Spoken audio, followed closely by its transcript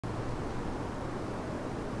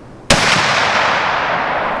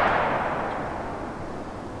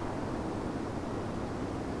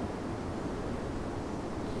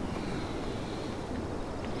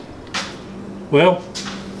Well,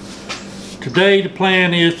 today the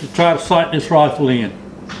plan is to try to sight this rifle in.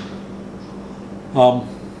 I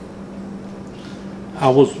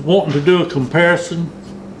was wanting to do a comparison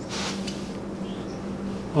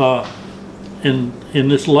in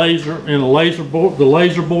this laser, in a laser bore, the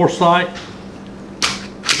laser bore sight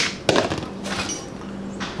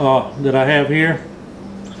that I have here.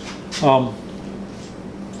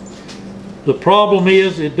 The problem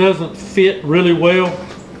is it doesn't fit really well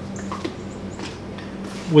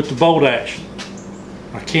with the bolt action.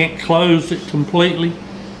 I can't close it completely,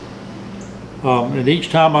 and each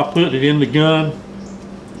time I put it in the gun,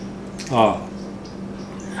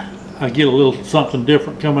 I get a little something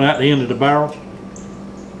different coming out the end of the barrel.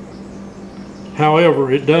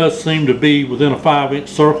 However, it does seem to be within a 5-inch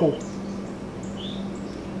circle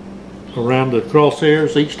around the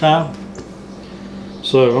crosshairs each time.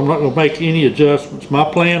 So I'm not going to make any adjustments. My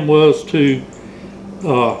plan was to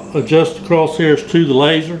adjust the crosshairs to the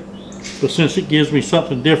laser, but since it gives me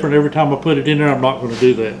something different every time I put it in there, I'm not going to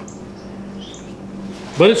do that.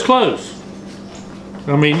 But it's close.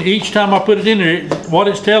 I mean, each time I put it in there, what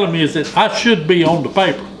it's telling me is that I should be on the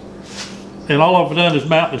paper. And all I've done is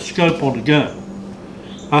mount the scope on the gun.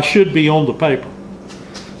 I should be on the paper.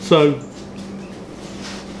 So,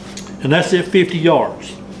 and that's at 50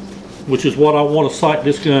 yards, which is what I want to sight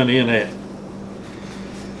this gun in at.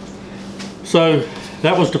 So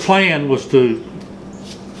that was the plan, was to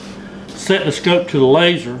set the scope to the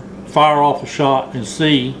laser, fire off a shot, and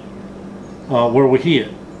see where we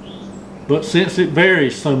hit. But since it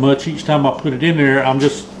varies so much each time I put it in there, I'm gonna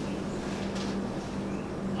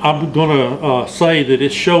say that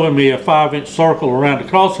it's showing me a 5-inch circle around the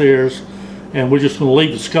crosshairs, and we're just gonna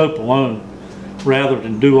leave the scope alone rather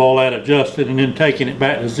than do all that adjusting and then taking it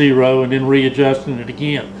back to 0 and then readjusting it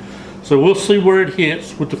again. So we'll see where it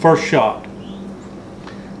hits with the first shot.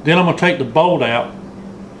 Then I'm gonna take the bolt out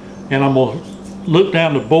and I'm gonna look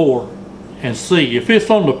down the bore and see if it's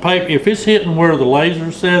on the paper, if it's hitting where the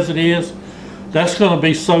laser says it is. That's going to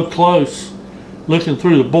be so close looking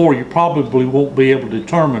through the bore, you probably won't be able to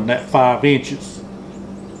determine that 5 inches.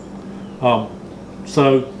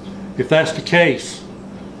 So if that's the case,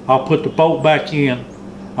 I'll put the bolt back in.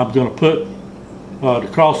 I'm going to put the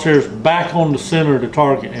crosshairs back on the center of the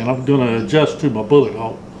target, and I'm going to adjust to my bullet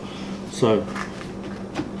hole. So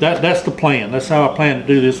that's the plan. That's how I plan to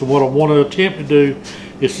do this. And what I want to attempt to do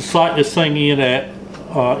is to sight this thing in at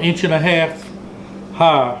 1.5 inches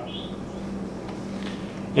high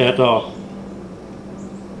at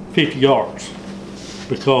 50 yards,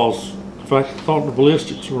 because if I thought the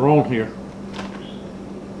ballistics were on here,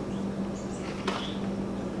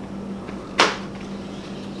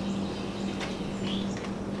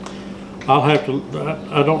 I'll have to,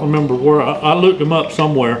 I don't remember where, I looked them up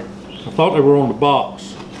somewhere. I thought they were on the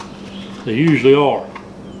box. They usually are.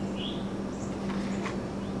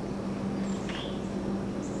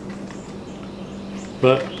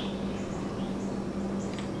 But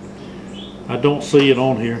I don't see it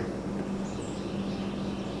on here.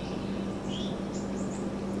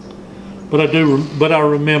 But I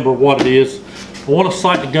remember what it is. I want to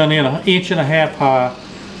sight the gun in 1.5 inches high.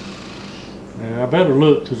 I better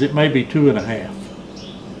look, because it may be 2.5.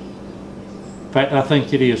 In fact, I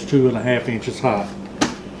think it is 2.5 inches high.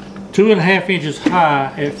 2.5 inches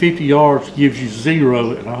high at 50 yards gives you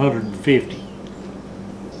 0 at 150.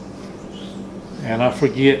 And I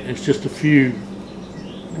forget, it's just a few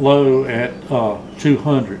low at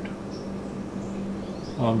 200.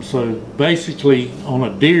 So basically on a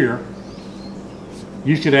deer,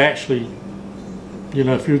 you could actually, you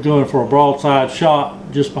know, if you're going for a broadside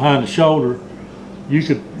shot just behind the shoulder, you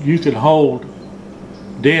could hold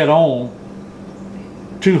dead on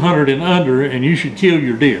 200 and under, and you should kill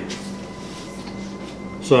your deer.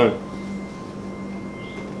 So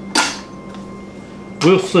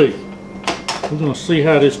we'll see. We're going to see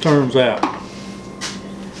how this turns out.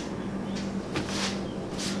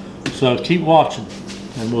 So keep watching,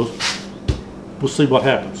 and we'll see what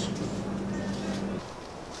happens.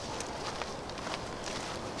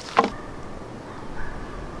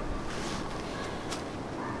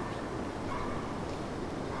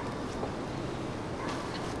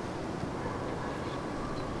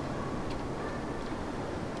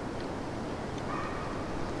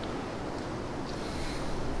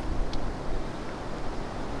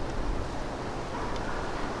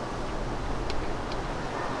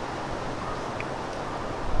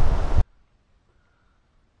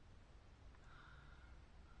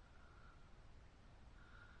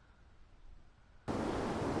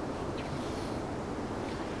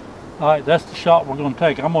 Alright, that's the shot we're going to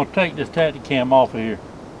take. I'm going to take this Tacticam off of here.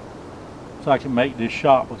 so I can make this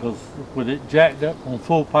shot, because with it jacked up on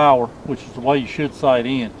full power, which is the way you should sight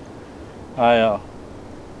in, I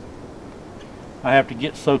have to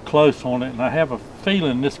get so close on it, and I have a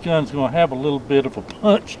feeling this gun's going to have a little bit of a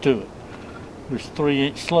punch to it. There's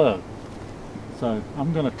 3-inch slug. So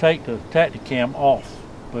I'm going to take the Tacticam off,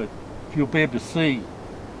 but you'll be able to see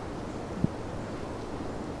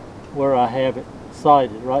where I have it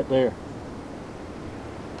sighted right there.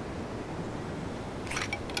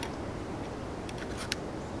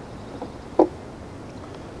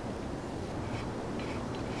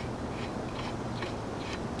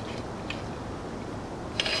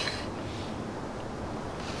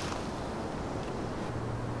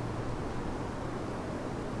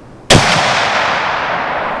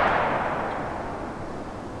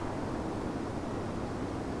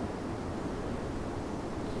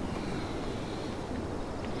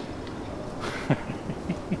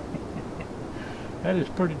 That is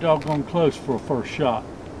pretty doggone close for a first shot.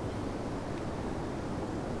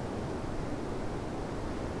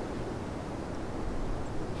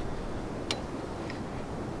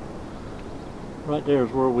 Right there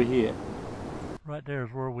is where we hit. Right there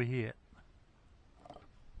is where we hit.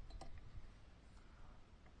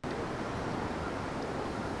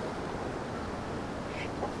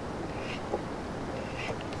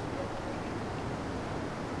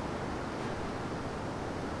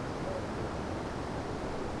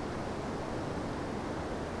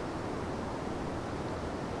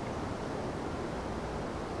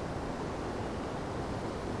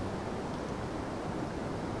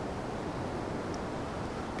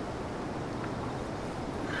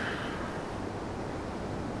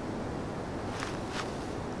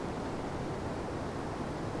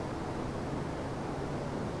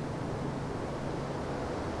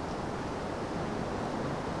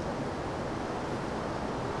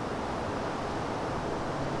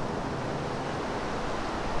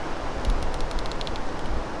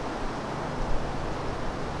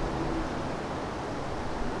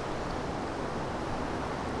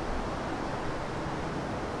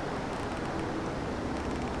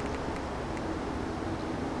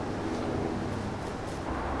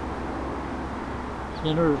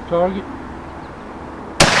 Center of the target.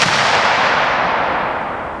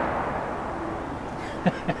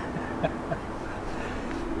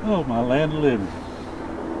 Oh, my land of living.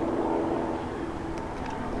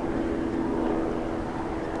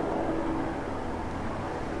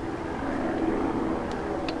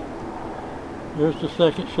 There's the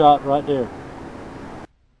second shot right there.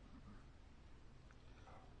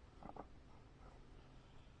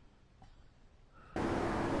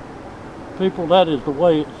 People, that is the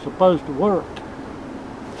way it's supposed to work.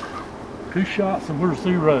 2 shots and we're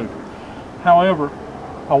zeroed. However,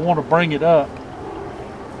 I want to bring it up.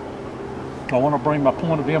 I want to bring my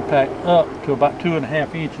point of impact up to about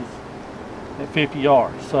 2.5 inches at 50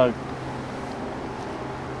 yards. So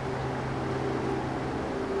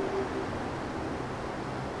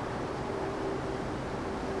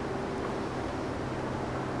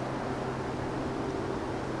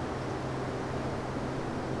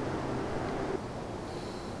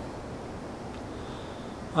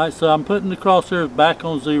alright, so I'm putting the crosshairs back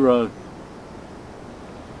on 0.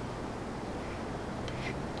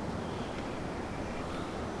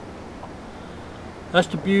 That's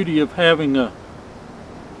the beauty of having a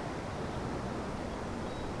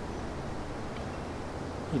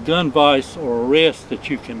gun vise or a rest that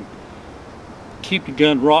you can keep the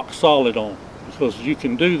gun rock solid on, because you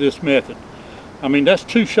can do this method. I mean, that's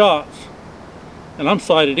 2 shots and I'm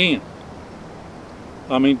sighted in.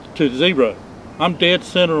 I mean, to 0. I'm dead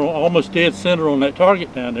center, almost dead center on that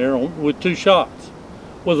target down there with 2 shots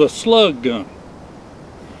with a slug gun.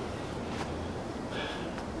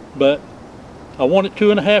 But I want it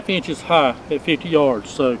 2.5 inches high at 50 yards,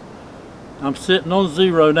 so I'm sitting on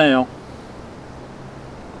 0 now.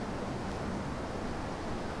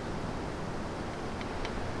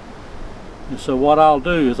 And so what I'll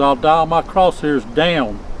do is I'll dial my crosshairs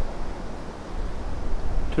down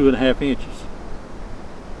 2.5 inches.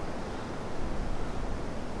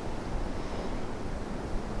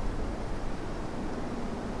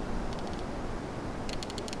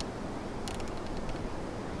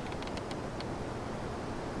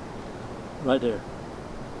 Right there.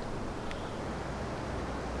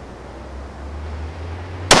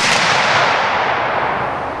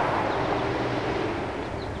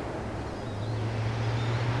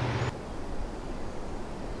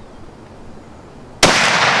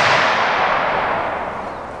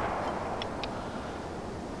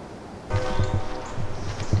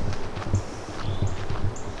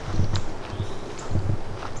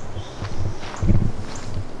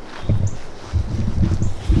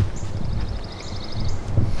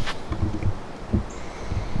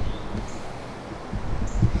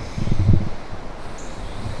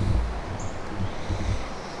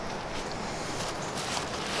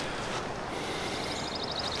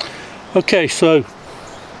 Okay, so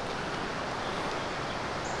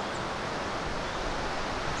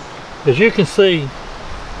as you can see,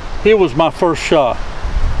 here was my first shot.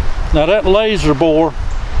 Now that laser bore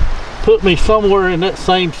put me somewhere in that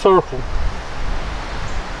same circle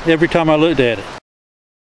every time I looked at it.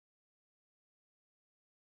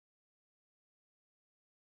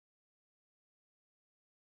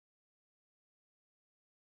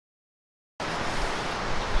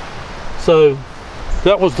 So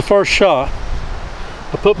that was the first shot.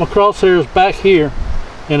 I put my crosshairs back here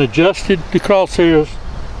and adjusted the crosshairs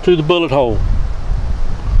to the bullet hole.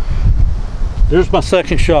 There's my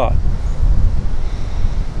second shot.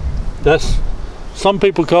 That's, some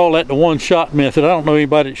people call that the one shot method. I don't know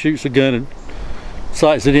anybody that shoots a gun and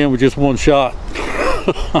sights it in with just one shot.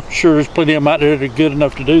 I'm sure there's plenty of them out there that are good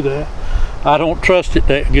enough to do that. I don't trust it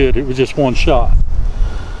that good. It was just one shot.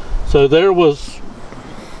 So there was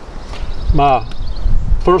my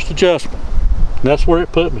first adjustment. That's where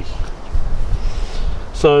it put me.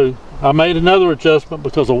 So I made another adjustment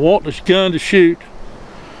because I want this gun to shoot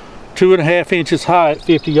 2.5 inches high at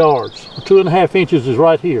 50 yards. 2.5 inches is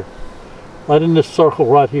right here, right in this circle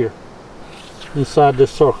right here, inside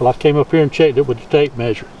this circle. I came up here and checked it with the tape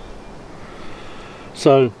measure.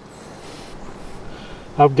 So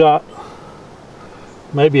I've got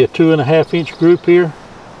maybe a 2.5 inch group here.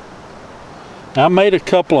 Now, I made a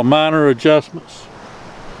couple of minor adjustments.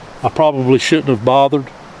 I probably shouldn't have bothered.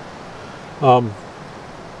 I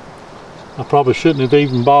probably shouldn't have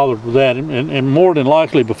even bothered with that. And more than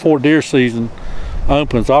likely, before deer season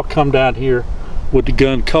opens, I'll come down here with the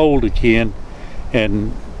gun cold again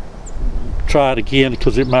and try it again,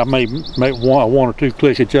 because it might make one or two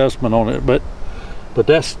click adjustment on it. But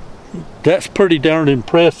that's pretty darn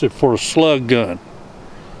impressive for a slug gun.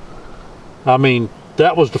 I mean,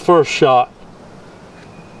 that was the first shot.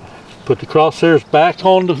 Put the crosshairs back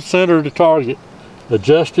on the center of the target,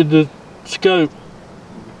 adjusted the scope,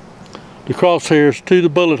 the crosshairs to the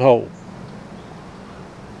bullet hole,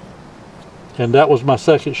 and that was my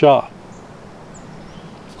second shot.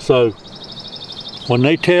 So when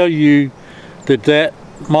they tell you that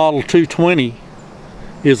model 220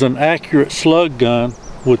 is an accurate slug gun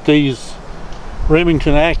with these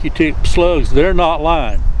Remington Accutip slugs, they're not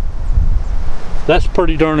lying. That's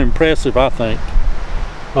pretty darn impressive, I think.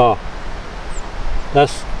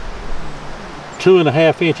 That's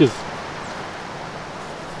 2.5 inches.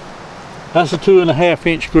 That's a 2.5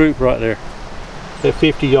 inch group right there at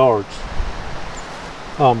 50 yards.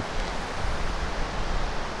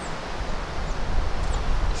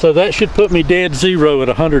 So that should put me dead zero at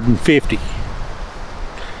 150.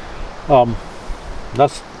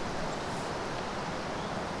 That's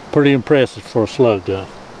pretty impressive for a slug gun.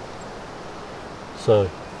 So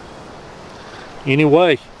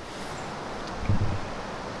anyway,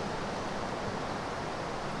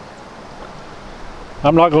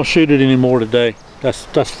 I'm not going to shoot it anymore today. That's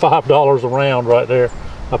 $5 a round right there.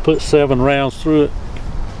 I put 7 rounds through it.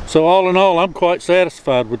 So all in all, I'm quite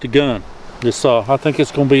satisfied with the gun. I think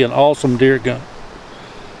it's going to be an awesome deer gun.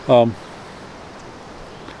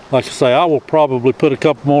 Like I say, I will probably put a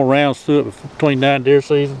couple more rounds through it between now and deer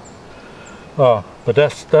season. But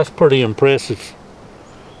that's pretty impressive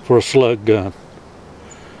for a slug gun.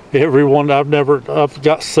 Everyone I've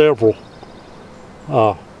got several.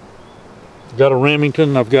 I've got a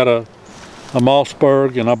Remington, I've got a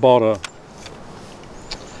Mossberg, and I bought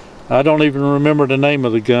I don't even remember the name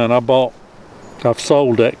of the gun. I've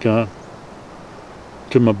sold that gun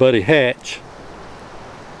to my buddy Hatch.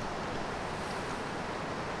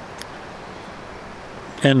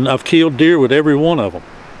 And I've killed deer with every one of them.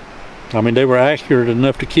 I mean, they were accurate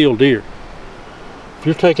enough to kill deer. If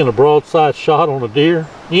you're taking a broadside shot on a deer,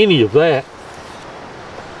 any of that,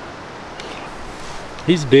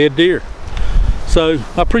 he's a dead deer. So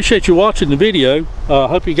I appreciate you watching the video. I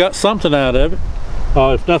hope you got something out of it.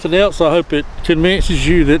 If nothing else, I hope it convinces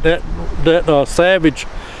you that Savage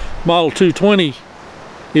Model 220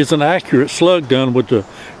 is an accurate slug gun with the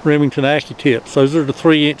Remington Accutips. Those are the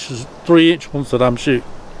 3-inch ones that I'm shooting.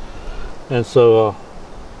 And so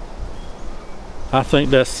I think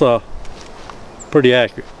that's pretty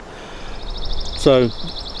accurate. So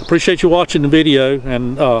appreciate you watching the video,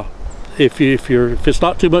 and if it's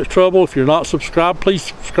not too much trouble, if you're not subscribed, please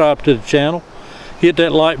subscribe to the channel. Hit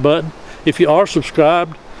that like button. If you are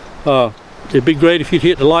subscribed, it'd be great if you'd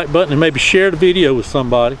hit the like button and maybe share the video with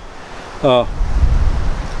somebody.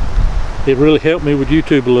 It really helped me with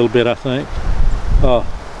YouTube a little bit, I think.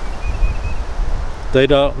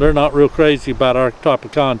 They're not real crazy about our type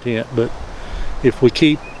of content, but if we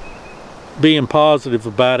keep being positive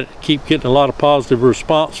about it, keep getting a lot of positive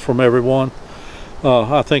response from everyone,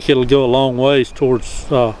 I think it'll go a long ways towards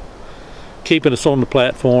keeping us on the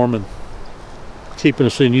platform and keeping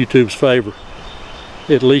us in YouTube's favor,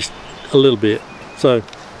 at least a little bit. So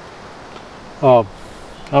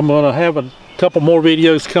I'm gonna have a couple more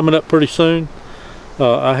videos coming up pretty soon.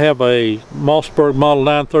 I have a Mossberg Model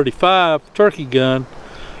 935 turkey gun.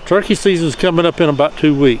 Turkey season's coming up in about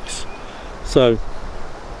 2 weeks, so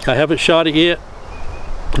I haven't shot it yet,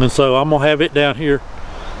 and so I'm gonna have it down here.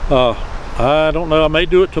 I don't know, I may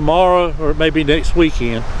do it tomorrow or maybe next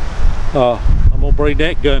weekend. I'm gonna bring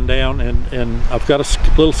that gun down, and I've got a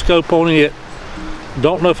little scope on it.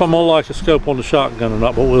 Don't know if I'm gonna like a scope on the shotgun or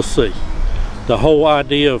not, but we'll see. The whole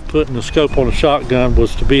idea of putting the scope on a shotgun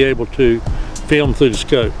was to be able to film through the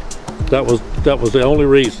scope. That was the only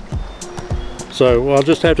reason. So I'll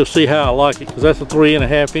just have to see how I like it, because that's a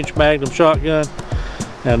 3.5-inch Magnum shotgun,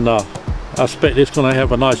 and I expect it's going to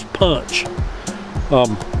have a nice punch.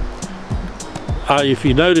 If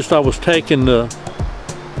you noticed, I was taking the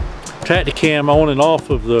Tacticam on and off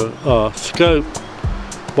of the scope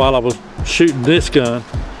while I was shooting this gun,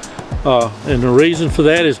 and the reason for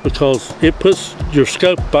that is because it puts your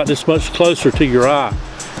scope about this much closer to your eye.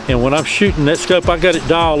 And when I'm shooting that scope, I got it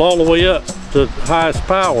dialed all the way up to highest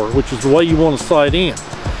power, which is the way you want to sight in,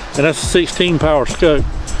 and that's a 16 power scope.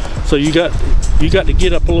 So you got to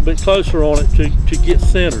get up a little bit closer on it to get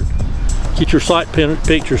centered, get your sight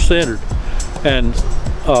picture centered, and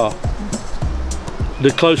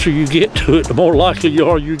the closer you get to it, the more likely you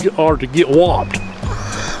are to get whopped,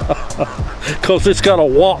 because it's got a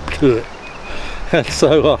whop to it. And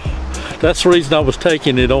so that's the reason I was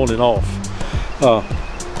taking it on and off.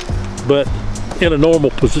 But in a normal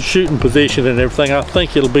shooting position and everything, I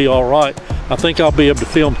think it'll be all right. I think I'll be able to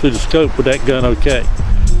film through the scope with that gun okay.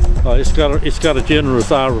 It's got a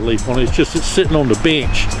generous eye relief on it. It's sitting on the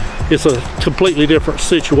bench. It's a completely different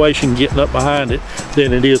situation getting up behind it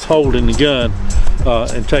than it is holding the gun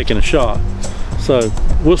and taking a shot. So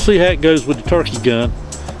we'll see how it goes with the turkey gun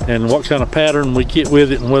and what kind of pattern we get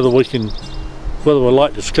with it, and whether we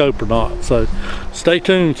like the scope or not. So stay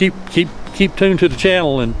tuned, keep tuned to the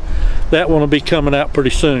channel, and that one will be coming out pretty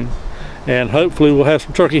soon, and hopefully we'll have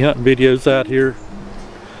some turkey hunting videos out here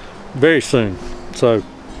very soon. So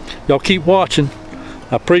y'all keep watching.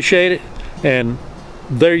 I appreciate it, and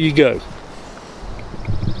there you go.